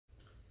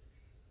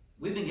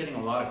We've been getting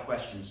a lot of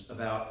questions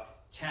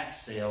about tax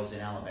sales in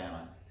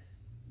Alabama.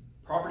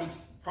 Property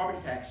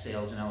tax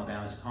sales in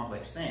Alabama is a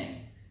complex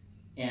thing.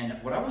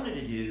 And what I wanted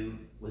to do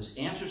was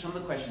answer some of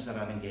the questions that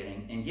I've been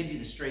getting and give you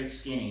the straight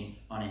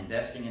skinny on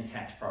investing in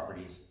tax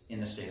properties in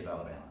the state of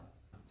Alabama.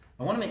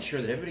 I want to make sure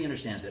that everybody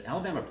understands that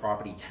Alabama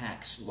property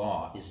tax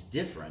law is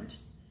different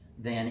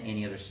than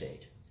any other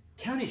state.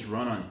 Counties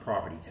run on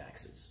property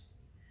taxes.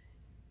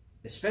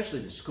 Especially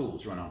the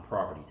schools run on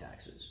property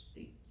taxes.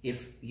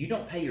 If you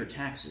don't pay your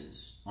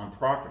taxes on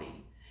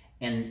property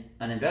and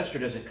an investor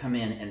doesn't come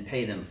in and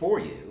pay them for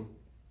you,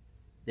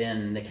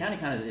 then the county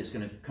kind of is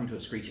going to come to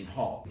a screeching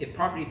halt. If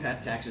property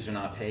taxes are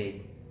not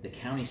paid, the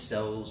county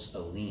sells a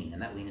lien,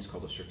 and that lien is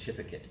called a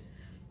certificate.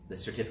 The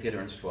certificate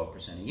earns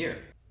 12% a year.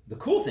 The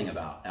cool thing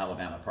about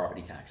Alabama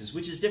property taxes,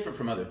 which is different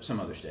from some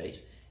other states,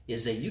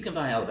 is that you can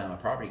buy Alabama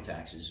property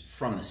taxes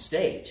from the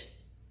state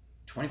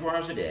 24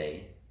 hours a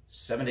day,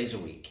 7 days a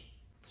week.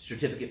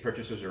 Certificate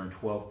purchasers earn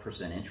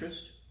 12%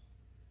 interest,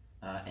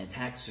 and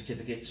tax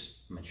certificates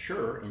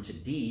mature into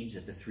deeds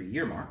at the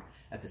 3-year mark.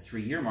 At the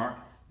 3-year mark,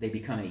 they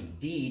become a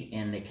deed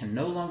and they can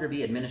no longer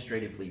be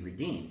administratively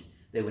redeemed.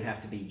 They would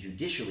have to be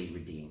judicially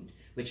redeemed,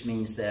 which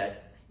means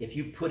that if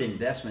you put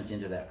investment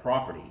into that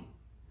property,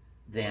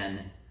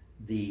 then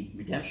the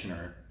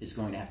redemptioner is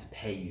going to have to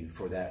pay you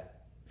for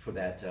that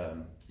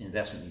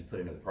investment you put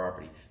into the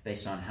property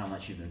based on how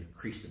much you've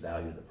increased the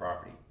value of the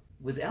property.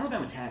 With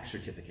Alabama tax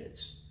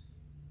certificates,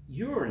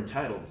 you're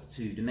entitled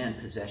to demand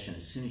possession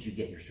as soon as you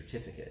get your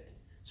certificate.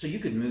 So you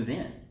could move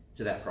in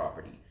to that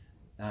property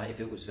if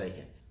it was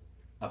vacant.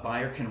 A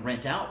buyer can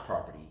rent out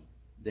property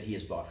that he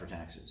has bought for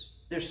taxes.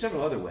 There's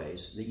several other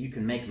ways that you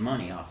can make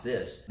money off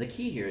this. The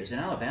key here is in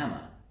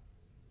Alabama,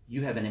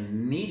 you have an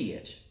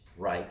immediate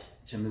right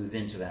to move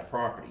into that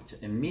property,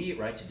 an immediate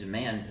right to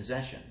demand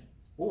possession.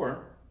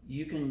 Or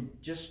you can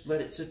just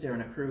let it sit there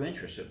and accrue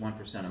interest at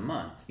 1% a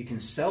month. You can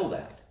sell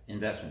that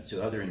investment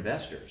to other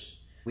investors.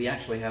 We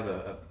actually have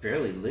a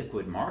fairly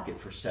liquid market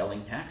for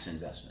selling tax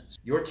investments.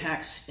 Your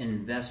tax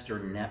investor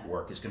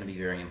network is going to be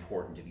very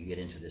important if you get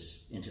into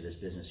this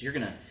business.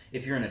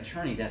 If you're an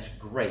attorney, that's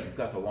great. You've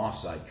got the law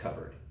side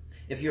covered.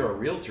 If you're a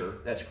realtor,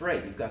 that's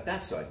great. You've got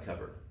that side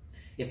covered.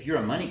 If you're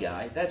a money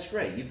guy, that's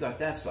great. You've got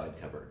that side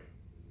covered.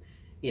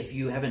 If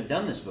you haven't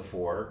done this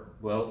before,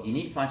 well, you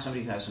need to find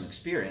somebody who has some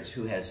experience,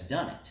 who has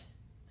done it.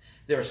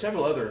 There are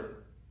several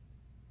other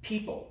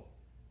people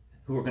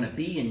who are going to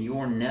be in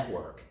your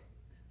network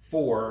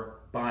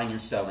for buying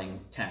and selling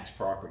tax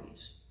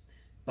properties.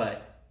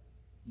 But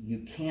you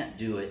can't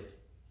do it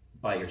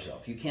by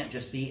yourself. You can't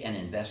just be an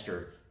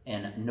investor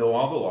and know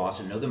all the laws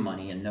and know the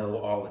money and know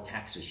all the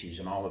tax issues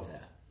and all of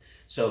that.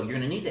 So you're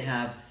going to need to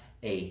have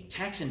a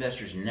tax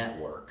investors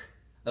network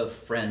of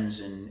friends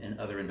and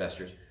other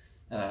investors,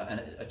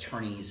 and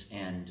attorneys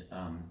and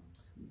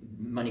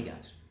money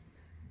guys.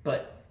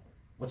 But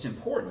what's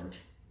important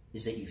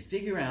is that you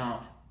figure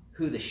out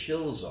who the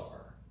shills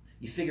are.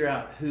 You figure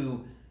out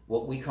who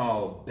what we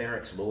call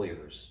barracks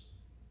lawyers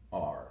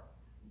are,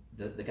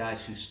 the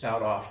guys who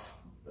spout off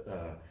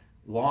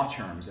law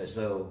terms as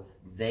though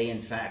they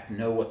in fact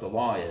know what the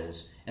law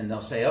is, and they'll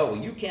say, oh,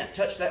 well, you can't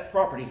touch that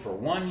property for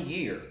 1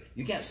 year.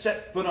 You can't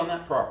set foot on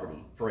that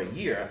property for a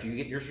year after you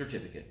get your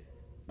certificate.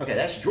 Okay,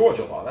 that's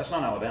Georgia law. That's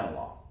not Alabama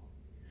law.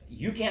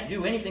 You can't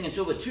do anything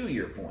until the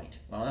 2-year point.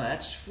 Well,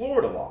 that's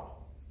Florida law.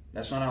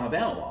 That's not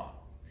Alabama law.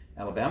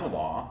 Alabama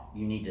law,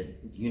 you need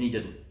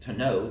to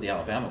know the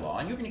Alabama law,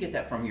 and you're going to get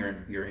that from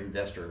your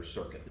investor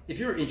circuit. If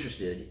you're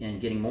interested in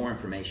getting more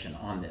information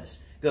on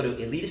this, go to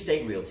Elite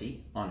Estate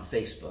Realty on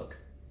Facebook,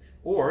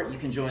 or you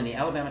can join the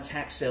Alabama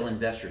Tax Sale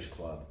Investors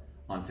Club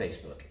on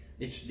Facebook.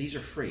 These are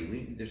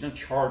free. There's no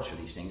charge for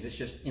these things. It's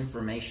just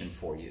information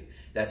for you.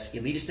 That's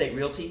Elite Estate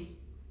Realty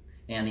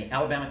and the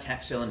Alabama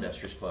Tax Sale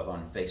Investors Club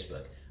on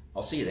Facebook.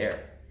 I'll see you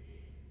there.